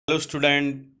Hello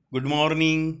student, good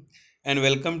morning and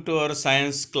welcome to our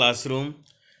science classroom.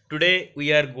 Today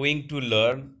we are going to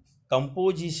learn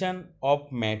composition of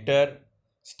matter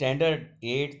standard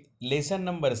 8 lesson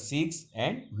number 6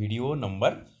 and video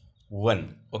number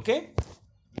 1. Okay,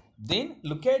 then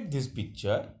look at this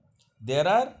picture. There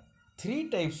are three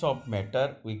types of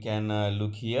matter we can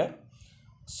look here: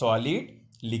 solid,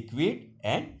 liquid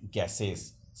and gases.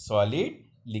 Solid,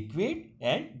 liquid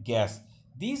and gas.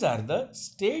 These are the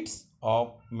states of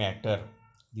matter.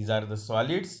 These are the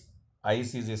solids.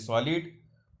 Ice is a solid,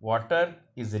 water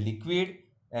is a liquid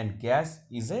and gas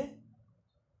is a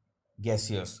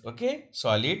gaseous. Okay,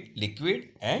 solid, liquid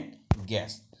and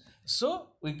gas. So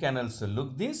we can also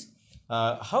look this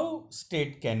how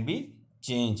state can be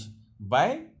changed by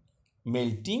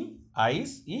melting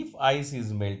ice. If ice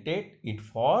is melted, it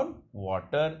form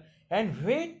water, and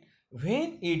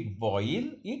when it boil,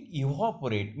 it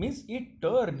evaporate, means it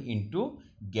turn into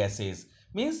gases.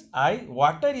 Means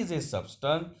water is a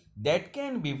substance that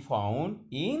can be found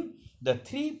in the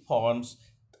three forms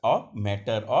of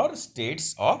matter or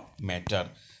states of matter.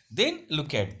 Then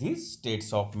look at these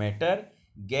states of matter: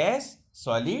 gas,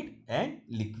 solid and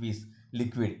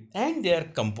liquid and their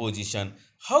composition.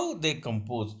 How they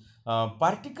compose.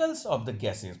 Particles of the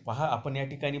gases. पहा, आपण या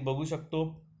ठिकाणी बघू शकतो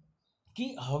की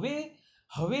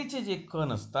हवेचे जे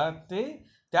कण असतात ते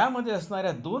त्यामध्ये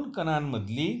असणाऱ्या दोन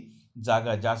कणांमधली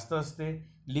जागा जास्त असते.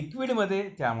 लिक्विडमध्ये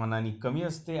त्या मानाने कमी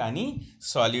असते आणि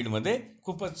सॉलिडमध्ये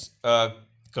खूपच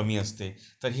कमी असते.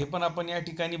 तर हे पण आपण या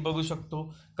ठिकाणी बघू शकतो.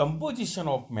 Composition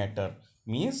of matter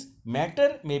means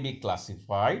matter may be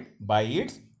classified bye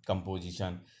its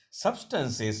composition.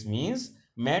 Substances means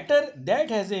matter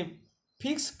that has a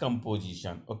fixed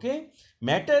composition. Okay,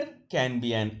 matter can be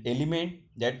an element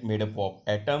that made up of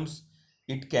atoms.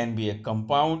 It can be a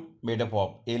compound made up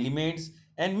of elements.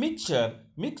 And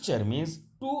mixture means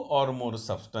two or more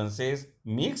substances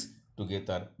mixed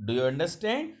together. Do you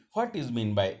understand what is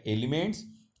mean by elements,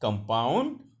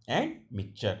 compound and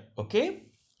mixture? Okay,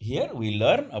 here we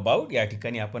learn about, या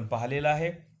ठिकाणी आपण पाहिलेलं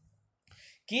आहे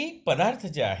की पदार्थ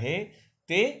जे आहे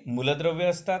ते मूलद्रव्य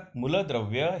असतात.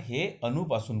 मूलद्रव्य हे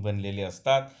अणूपासून बनलेले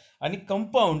असतात आणि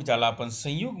कंपाऊंड ज्याला आपण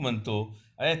संयुग म्हणतो,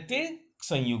 ते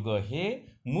संयुग हे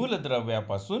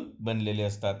मूलद्रव्यापासून बनलेले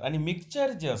असतात. आणि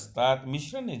मिक्सचर जे असतात,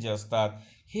 मिश्रणे जे असतात,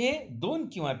 हे दोन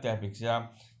किंवा त्यापेक्षा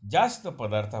जास्त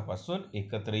पदार्थापासून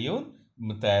एकत्र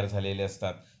येऊन तयार झालेले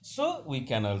असतात. So we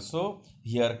can also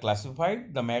here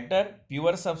classified the matter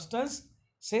pure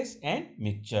substances and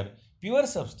mixture. Pure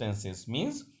substances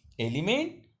means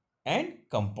element and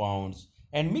compounds,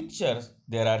 and mixtures,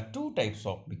 there are two types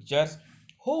of mixtures: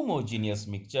 homogeneous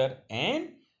mixture and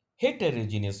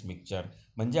heterogeneous mixture.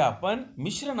 म्हणजे आपण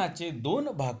मिश्रणाचे दोन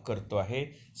भाग करतो आहे.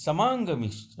 समांग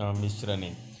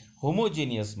मिश्रणे,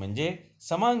 homogeneous म्हणजे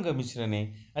समांग मिश्रणे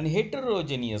आणि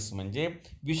हेटेरोजेनियस म्हणजे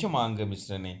विषमांग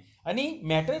मिश्रणे. आणि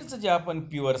मॅटरचं जे आपण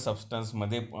प्युअर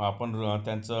सबस्टन्समध्ये आपण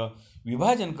त्यांचं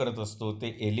विभाजन करत असतो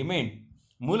ते एलिमेंट,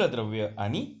 मूलद्रव्य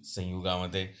आणि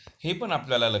संयुगामध्ये. हे पण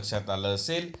आपल्याला लक्षात आलं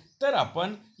असेल तर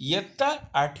आपण इयत्ता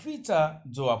 8वीचा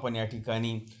जो आपण या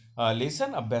ठिकाणी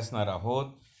लेसन अभ्यासणार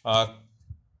आहोत,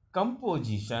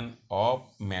 composition of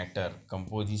matter.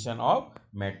 Composition of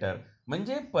matter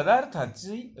म्हणजे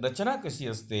पदार्थाची रचना कशी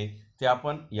असते ते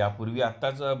आपण यापूर्वी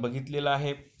आत्ताच बघितलेलं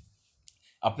आहे.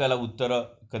 आपल्याला उत्तरं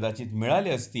कदाचित मिळाले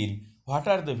असतील. What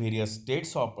R the various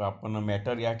states of आपण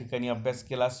मॅटर या ठिकाणी अभ्यास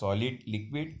केला: solid,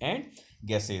 liquid and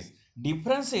gases.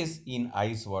 Differences in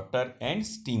ice, water and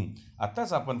steam.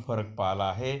 आताच आपण फरक पाहिला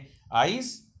आहे.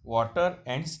 आईस, वॉटर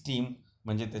अँड स्टीम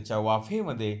म्हणजे त्याच्या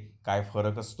वाफेमध्ये काय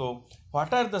फरक असतो.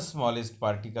 What R the smallest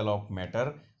particle of matter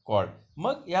called.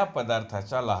 मग या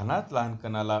पदार्थाच्या लहानात लहान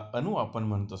कणाला अणू आपण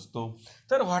म्हणत असतो.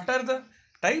 तर what R the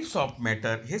types of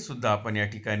matter हे सुद्धा आपण या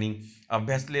ठिकाणी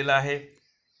अभ्यासलेलं आहे.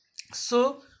 सो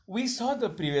वी सॉ द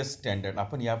प्रिव्हियस स्टँडर्ड.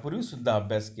 आपण यापूर्वी सुद्धा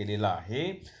अभ्यास केलेला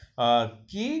आहे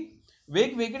की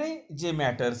वेगवेगळे जे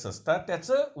मॅटर्स असतात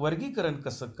त्याचं वर्गीकरण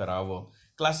कसं करावं.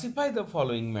 Classify the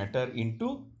following matter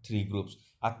into 3 groups.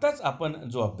 आत्ताच आपण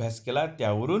जो अभ्यास केला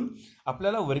त्यावरून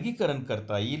आपल्याला वर्गीकरण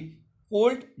करता येईल.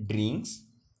 कोल्ड ड्रिंक्स,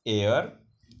 एअर,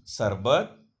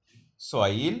 सरबत,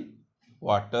 soil,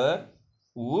 water,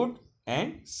 wood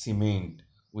and cement.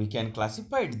 We can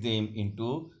classify them into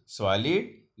solid,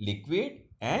 liquid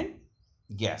and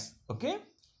gas. Okay,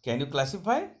 can you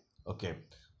classify? Okay,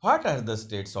 what are the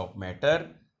states of matter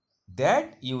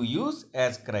that you use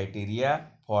as criteria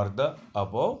for the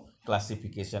above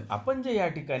classification? आपण जे या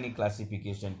ठिकाणी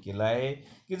classification केलं आहे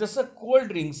की जसं cold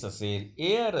drinks असेल,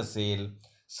 air असेल,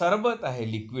 सरबत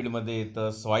आहे लिक्विडमध्ये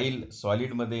येतं, सॉइल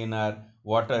सॉलिडमध्ये येणार,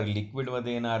 वॉटर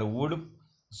लिक्विडमध्ये येणार, वूड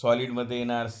सॉलिडमध्ये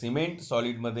येणार, सिमेंट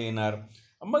सॉलिडमध्ये येणार,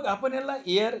 मग आपण याला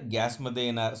एअर गॅसमध्ये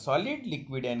येणार, सॉलिड,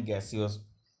 लिक्विड अँड गॅसियस,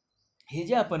 हे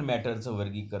जे आपण मॅटरचं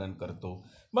वर्गीकरण करतो.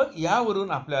 मग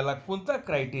यावरून आपल्याला कोणता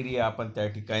क्रायटेरिया आपण त्या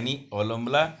ठिकाणी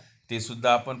अवलंबला ते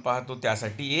सुद्धा आपण पाहतो.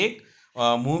 त्यासाठी एक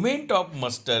मुवमेंट ऑफ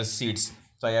मस्टर्ड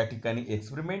सीड्सचा या ठिकाणी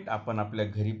एक्सपेरिमेंट आपण आपल्या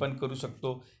घरी पण करू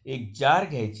शकतो. एक जार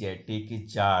घ्यायची आहे, टेक ए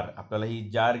जार. आपल्याला ही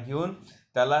जार घेऊन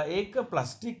त्याला एक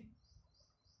प्लास्टिक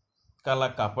काला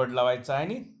कापड लावायचं आहे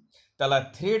आणि त्याला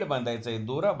थ्रेड बांधायचा आहे,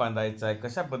 दोरा बांधायचा आहे.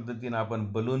 कशा पद्धतीनं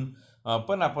आपण बलून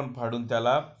पण आपण फाडून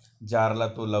त्याला जारला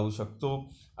तो लावू शकतो.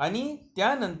 आणि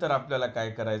त्यानंतर आपल्याला काय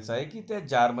करायचं आहे की त्या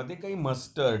जारमध्ये काही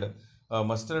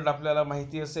मस्टर्ड आपल्याला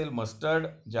माहिती असेल, मस्टर्ड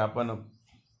जे आपण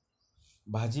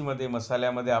भाजीमध्ये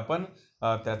मसाल्यामध्ये आपण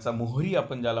त्याचा मोहरी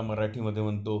आपण ज्याला मराठीमध्ये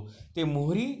म्हणतो, ते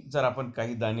मोहरी जर आपण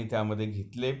काही दाणे त्यामध्ये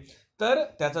घेतले तर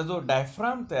त्याचा जो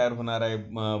डायफ्राम तयार होणार आहे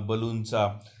बलूनचा,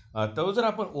 तो जर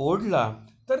आपण ओढला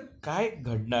तर काय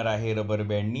घडणार आहे रबर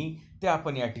बँडनी ते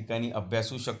आपण या ठिकाणी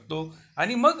अभ्यासू शकतो.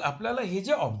 आणि मग आपल्याला हे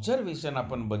जे ऑब्झर्वेशन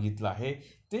आपण बघितलं आहे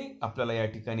ते आपल्याला या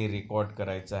ठिकाणी रेकॉर्ड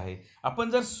करायचं आहे. आपण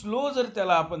जर स्लो जर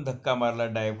त्याला आपण धक्का मारला,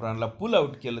 डायफ्रामला पुल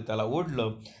आउट केलं, त्याला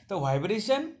ओढलं तर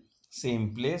व्हायब्रेशन सेम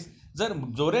प्लेस. जर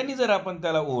जोराने जर आपण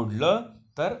त्याला ओढलं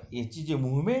तर याची जी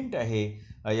मूव्हमेंट आहे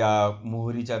या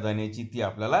मोहरीच्या दाण्याची ती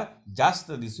आपल्याला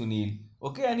जास्त दिसून येईल.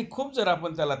 ओके. आणि खूप जर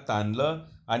आपण त्याला ताणलं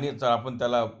आणि जर आपण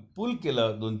त्याला पुल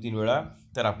केलं 2-3 वेळा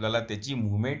तर आपल्याला त्याची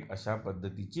मूव्हमेंट अशा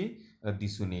पद्धतीची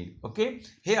दिसून येईल. ओके.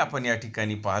 हे आपण या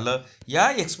ठिकाणी पाहिलं. या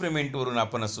एक्सपेरिमेंटवरून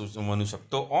आपण असं म्हणू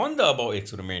शकतो, on the above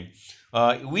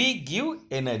experiment we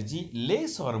give energy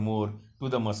less or more to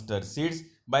the mustard seeds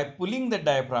by pulling the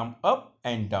diaphragm up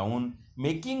and down,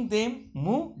 making them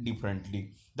move differently.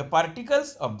 The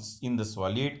particles in the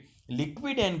solid,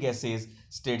 liquid and gaseous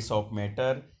states of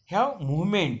matter have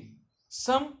movement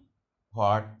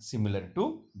somewhat similar to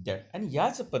that. आणि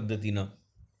याच पद्धतीनं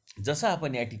जसं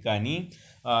आपण या ठिकाणी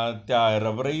त्या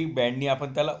रबरी बँडनी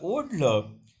आपण त्याला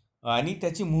ओढलं आणि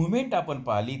त्याची मूव्हमेंट आपण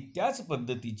पाहिली, त्याच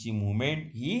पद्धतीची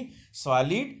मूव्हमेंट ही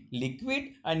सॉलिड, लिक्विड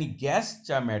आणि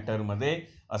गॅसच्या मॅटरमध्ये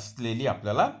असलेली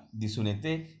आपल्याला दिसून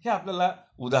येते. हे आपल्याला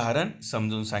उदाहरण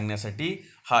समजून सांगण्यासाठी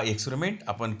हा एक्सपेरिमेंट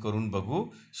आपण करून बघू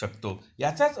शकतो.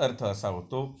 याचाच अर्थ असा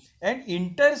होतो, and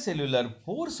intercellular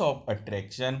force of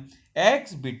attraction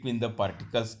acts between the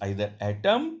particles either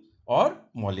item or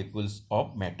molecules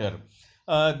of matter.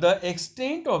 The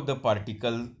extent of the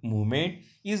particle movement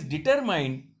is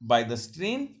determined by the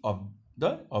strength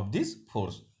of this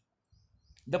force.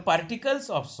 The particles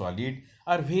of solid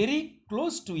are very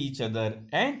close to each other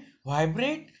and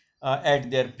vibrate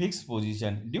at their fixed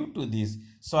position. Due to this,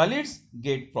 solids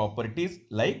get properties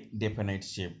like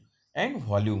definite shape and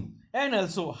volume and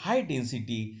also high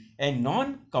density and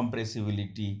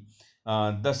non-compressibility.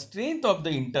 The strength of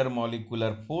the intermolecular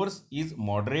force is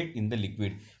moderate in the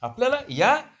liquid. आपल्याला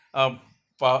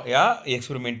या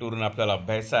एक्सपेरिमेंटवरून आपल्याला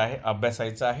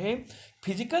अभ्यासायचं आहे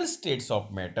physical states of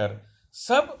matter.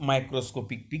 Sub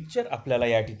microscopic picture आपल्याला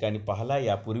या ठिकाणी पाहिला.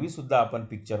 यापूर्वी सुद्धा आपण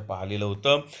पिक्चर पाहिलेलं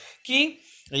होतं की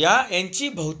यांची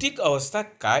भौतिक अवस्था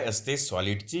काय असते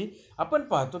सॉलिडची. आपण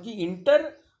पाहतो की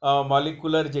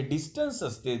मॉलिक्युलर जे डिस्टन्स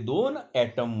असते 2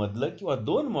 ॲटममधलं किंवा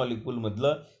 2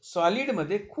 मॉलिक्यूलमधलं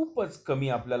सॉलिडमध्ये खूपच कमी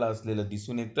आपल्याला असलेलं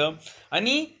दिसून येतं.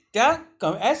 आणि त्या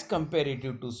as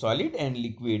comparative to solid and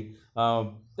liquid,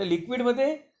 त्या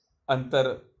लिक्विडमध्ये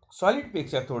अंतर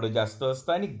सॉलिडपेक्षा थोडं जास्त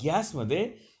असतं आणि गॅसमध्ये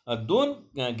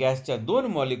गॅसच्या 2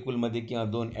 मॉलिक्यूलमध्ये किंवा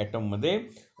 2 ॲटममध्ये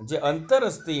जे अंतर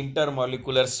असते,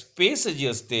 इंटरमॉलिक्युलर स्पेस जी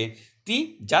असते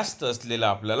ती जास्त असलेलं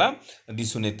आपल्याला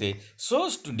दिसून येते. So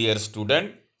dear student,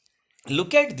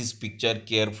 look at this picture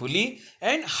carefully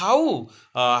and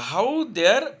how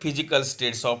their physical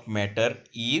states of matter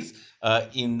is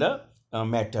in the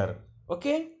matter.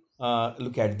 Okay.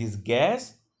 Look at this gas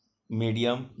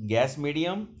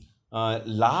medium,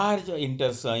 large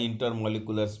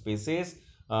intermolecular spaces,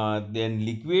 then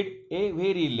liquid a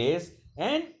very less,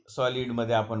 and solid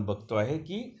मध्ये आपण बघतो आहे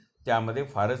की त्यामध्ये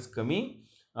फारच कमी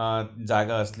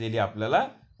जागा असलेली आपल्याला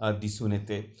दिसून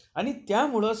येते. आणि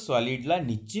त्यामुळं सॉलिडला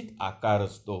निश्चित आकार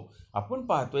असतो. आपण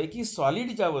पाहतोय की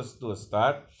सॉलिड ज्या वस्तू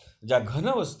असतात, ज्या घन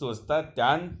वस्तू असतात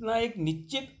त्यांना एक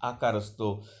निश्चित आकार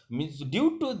असतो. Means due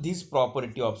to this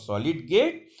property of solid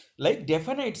gate like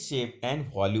definite shape and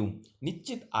volume.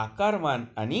 निश्चित आकारमान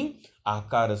आणि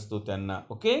आकार असतो त्यांना.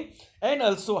 Okay. And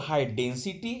also high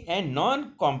density and non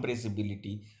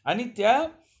compressibility. आणि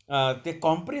ते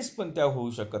कॉम्प्रेस पण त्या होऊ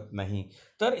शकत नाही.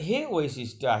 तर हे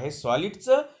वैशिष्ट्य आहे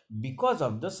सॉलिडचं बिकॉज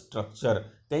ऑफ द स्ट्रक्चर,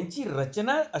 त्यांची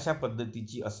रचना अशा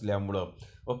पद्धतीची असल्यामुळं.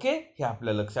 ओके, हे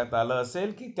आपल्या लक्षात आलं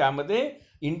असेल की त्यामध्ये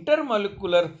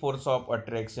intermolecular force of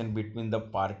attraction between the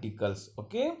particles.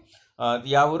 Okay,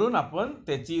 यावरून आपण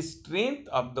त्याची स्ट्रेंथ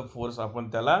ऑफ द फोर्स आपण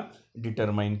त्याला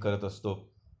डिटरमाइन करत असतो.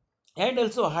 And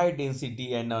also high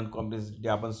density and अनकॉम्प्लेक्सिटी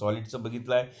आपण सॉलिडचं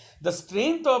बघितलं आहे. The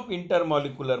strength of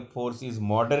intermolecular force is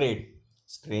moderate.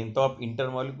 Strength of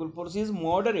intermolecular force is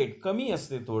moderate, कमी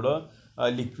असते थोडं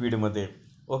लिक्विडमध्ये.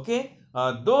 Okay,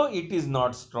 though it is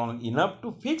not strong enough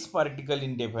to fix particle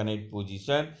in definite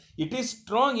position, it is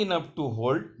strong enough to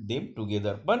hold them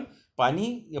together. पण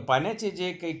पाण्याचे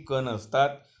जे काही कण असतात,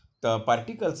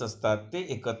 particles असतात, ते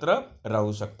एकत्र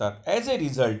राहू शकतात. As a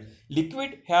result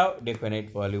liquid have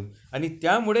definite volume, आणि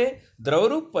त्यामुळे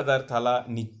द्रवरूप पदार्थाला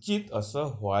निश्चित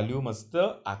असं व्हॉल्यूम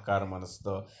असतं, आकारमान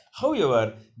असतं. हाऊएव्हर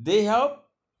they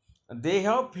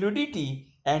have फ्लुडिटी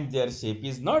and there shape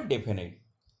is not definite.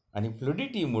 आणि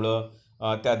फ्लुडिटीमुळं,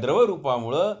 त्या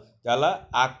द्रवरूपामुळं त्याला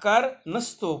आकार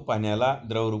नसतो पाण्याला,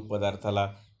 द्रवरूप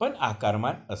पदार्थाला, पण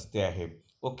आकारमान असते आहे.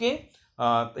 ओके,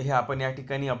 हे आपण या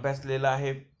ठिकाणी अभ्यासलेलं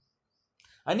आहे.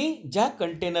 आणि ज्या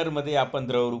कंटेनरमध्ये आपण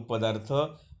द्रवरूप पदार्थ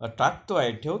टाकतो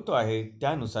आहे, ठेवतो आहे,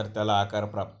 त्यानुसार त्याला आकार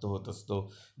प्राप्त होत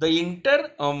असतो. The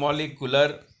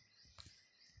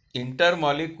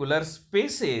intermolecular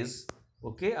spaces.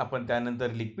 ओके, आपण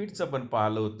त्यानंतर लिक्विडचं पण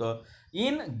पाहिलं होतं.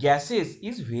 In gases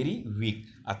is very weak.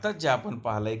 आता जे आपण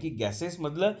पाहिलं आहे की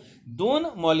गॅसेसमधलं दोन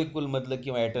मॉलिक्युलमधलं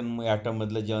किंवा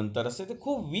ॲटममधलं जे अंतर असते ते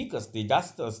खूप वीक असते,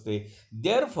 जास्त असते.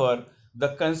 Therefore the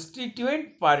constituent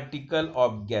particles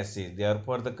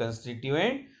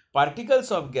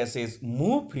of gases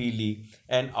move freely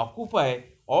and occupy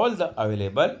all the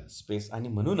available space. आणि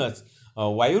म्हणूनच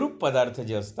वायुरूप पदार्थ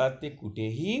जे असतात ते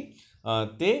कुठेही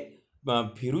ते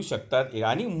फिरू शकतात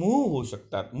आणि मूव्ह होऊ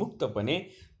शकतात, मुक्तपणे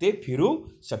ते फिरू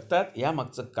शकतात.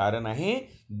 यामागचं कारण आहे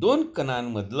दोन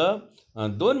कणांमधलं,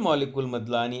 दोन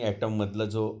मॉलिक्यूलमधलं आणि ॲटममधलं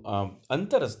जो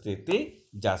अंतर असते ते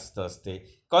जास्त असते.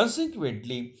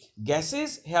 Consequently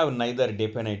gases have neither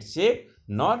definite shape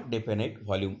nor definite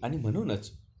volume. आणि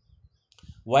म्हणूनच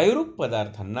वायुरूप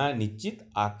पदार्थांना निश्चित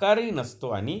आकारही नसतो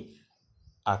आणि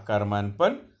आकारमान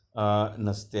पण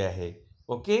नसते आहे.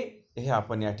 ओके, हे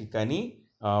आपण या ठिकाणी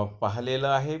पाहिलेलं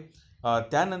आहे.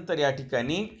 त्यानंतर या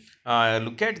ठिकाणी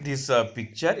लुक ॲट दिस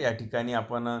पिक्चर. या ठिकाणी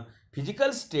आपण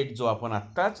फिजिकल स्टेट जो आपण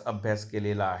आत्ताच अभ्यास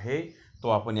केलेला आहे तो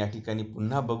आपण या ठिकाणी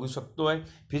पुन्हा बघू शकतो आहे.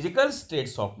 Physical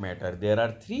states of matter. There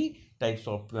R 3 types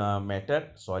of matter: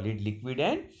 solid, liquid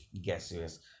and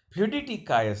gaseous. फ्लुडिटी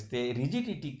काय असते,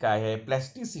 रिजिडिटी काय आहे,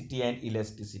 प्लॅस्टिसिटी अँड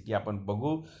इलॅस्टिसिटी आपण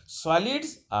बघू.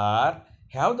 Solids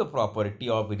have the property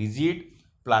of rigid,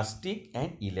 plastic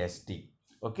and elastic.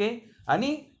 Okay,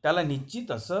 आणि त्याला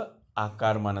निश्चित असं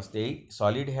आकारमान असते.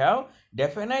 Solid have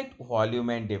definite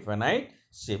volume and definite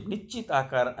shape. निश्चित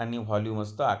आकार आणि व्हॉल्यूम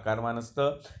असतं, आकारमान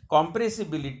असतं.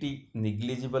 कॉम्प्रेसिबिलिटी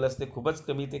निग्लिजिबल असते, खूपच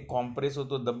कमी ते कॉम्प्रेस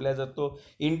होतो, दबल्या जातो.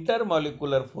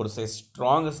 इंटरमॉलिक्युलर फोर्सेस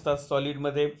स्ट्रॉंग असतात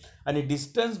सॉलिडमध्ये. आणि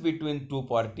distance between two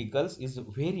particles is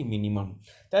very minimum.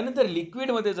 त्यानंतर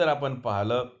लिक्विडमध्ये जर आपण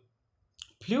पाहिलं,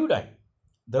 फ्लुइड आहे,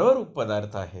 द्रवरूप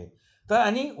पदार्थ आहे, तर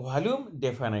आणि व्हॉल्यूम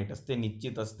डेफिनाइट असते,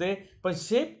 निश्चित असते, पण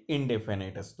शेप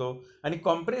इनडेफिनाइट असतो. आणि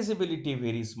कॉम्प्रेसिबिलिटी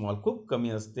व्हेरी स्मॉल, खूप कमी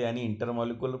असते. आणि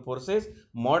इंटरमॉलिक्युलर फोर्सेस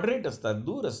मॉडरेट असतात,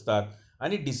 दूर असतात.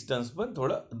 आणि डिस्टन्स पण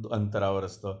थोडं अंतरावर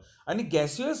असतं. आणि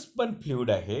गॅसियस पण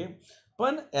फ्लुइड आहे,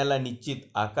 पण याला निश्चित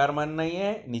आकारमान नाही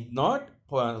आहे.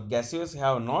 Gaseous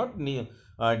have not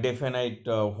definite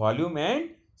volume and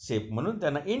shape, म्हणून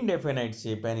त्यांना indefinite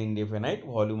shape and indefinite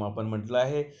volume आपण म्हटलं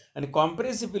आहे. आणि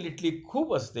कॉम्प्रेसिबिलिटी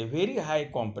खूप असते, व्हेरी हाय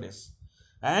कॉम्प्रेस.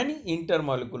 आणि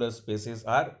intermolecular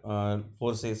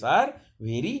forces R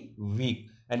very weak.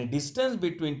 आणि distance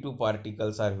between two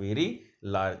particles R very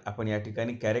large. आपण या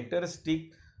ठिकाणी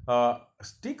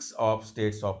characteristics of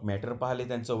states of matter पाहिले,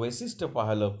 त्यांचं वैशिष्ट्य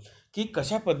पाहिलं की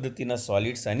कशा पद्धतीनं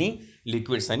सॉलिड्स आणि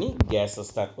लिक्विड्स आणि गॅस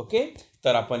असतात. ओके,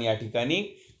 तर आपण या ठिकाणी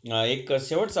एक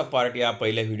शेवटचा पार्ट या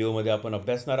पहिल्या व्हिडिओमध्ये आपण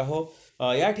अभ्यासणार आहोत.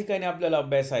 या ठिकाणी आपल्याला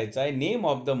अभ्यासायचा आहे name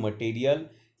of the material,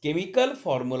 chemical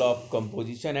formula of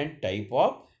composition and type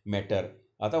of matter.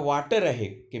 आता वॉटर आहे,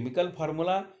 chemical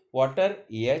formula water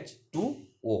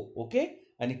H2O. Okay,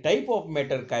 आणि टाईप ऑफ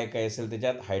मॅटर काय काय असेल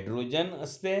त्याच्यात हायड्रोजन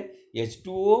असते,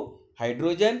 H2O,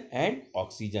 hydrogen and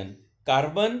oxygen.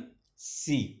 Carbon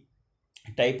C.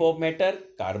 Type of matter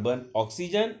carbon,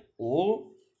 oxygen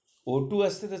O2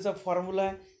 असते त्याचा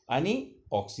फॉर्म्युला, आणि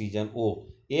ऑक्सिजन O.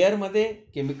 एअरमध्ये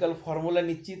केमिकल फॉर्म्युला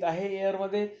निश्चित आहे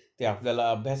एअरमध्ये, ते आपल्याला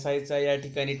अभ्यासायचं आहे. या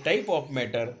ठिकाणी टाईप ऑफ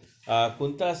मॅटर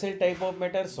कोणतं असेल type of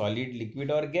matter, solid,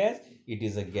 liquid और gas, it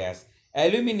is a gas.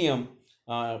 Aluminium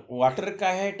water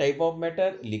काय आहे, टाईप ऑफ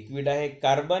मॅटर, लिक्विड आहे,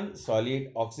 carbon solid,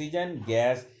 oxygen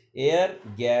gas, air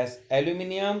gas,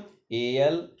 aluminium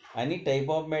L आणि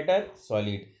टाईप ऑफ मॅटर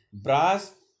सॉलिड.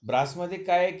 ब्रासमध्ये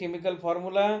काय आहे chemical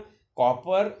formula,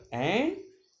 copper and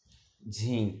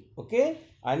zinc. Okay.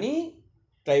 आणि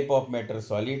type of matter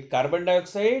solid, carbon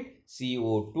dioxide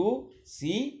CO2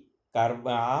 C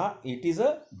carbon, it is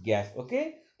a gas. Okay.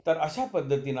 तर अशा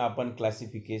पद्धतीनं आपण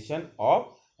classification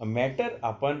of matter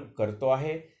आपण करतो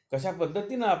आहे. कशा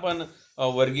पद्धतीनं आपण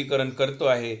वर्गीकरण करतो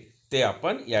आहे ते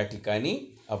आपण या ठिकाणी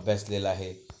अभ्यासलेलं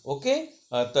आहे. ओके.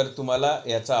 तर तुम्हाला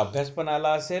याचा अभ्यास पण आला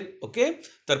असेल. ओके.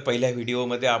 तर पहिल्या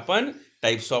व्हिडिओमध्ये आपण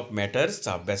टाईप्स ऑफ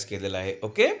मॅटर्सचा अभ्यास केलेला आहे.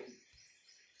 ओके.